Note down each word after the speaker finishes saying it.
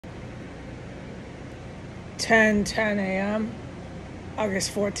10 a.m.,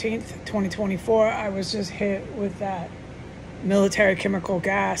 August 14th, 2024, I was just hit with that military chemical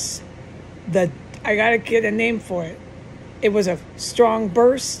gas. I gotta get a name for it. It was a strong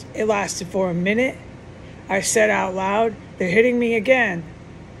burst. It lasted for a minute. I said out loud, they're hitting me again.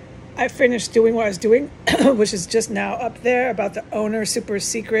 I finished doing what I was doing, which is just now up there about the owner super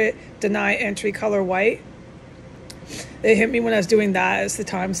secret deny entry color white. They hit me when I was doing that as the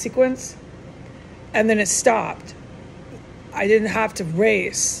time sequence. And then it stopped. I didn't have to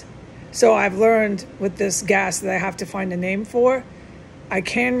race. So I've learned with this gas that I have to find a name for. I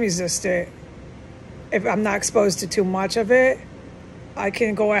can resist it. If I'm not exposed to too much of it, I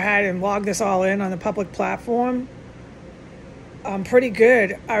can go ahead and log this all in on a public platform. I'm pretty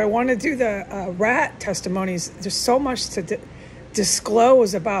good. I want to do the rat testimonies. There's so much to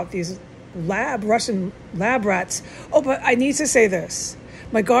disclose about these Russian lab rats. Oh, but I need to say this.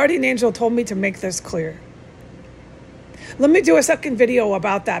 My guardian angel told me to make this clear. Let me do a second video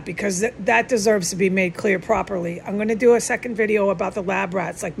about that because that deserves to be made clear properly. I'm going to do a second video about the lab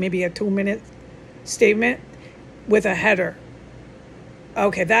rats, like maybe a 2-minute statement with a header.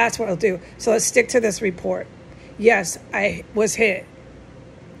 Okay, that's what I'll do. So let's stick to this report. Yes, I was hit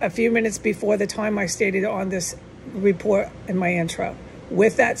a few minutes before the time I stated on this report in my intro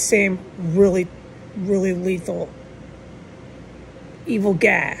with that same really, really lethal, evil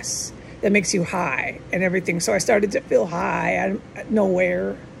gas that makes you high and everything. So I started to feel high out of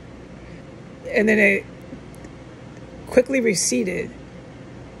nowhere. And then it quickly receded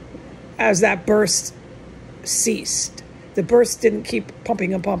as that burst ceased. The burst didn't keep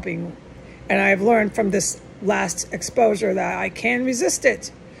pumping and pumping. And I've learned from this last exposure that I can resist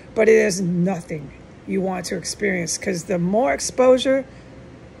it, but it is nothing you want to experience, because the more exposure,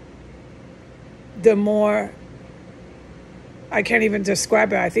 the more, I can't even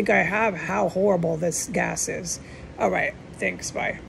describe it. I think I have how horrible this gas is. All right, thanks, bye.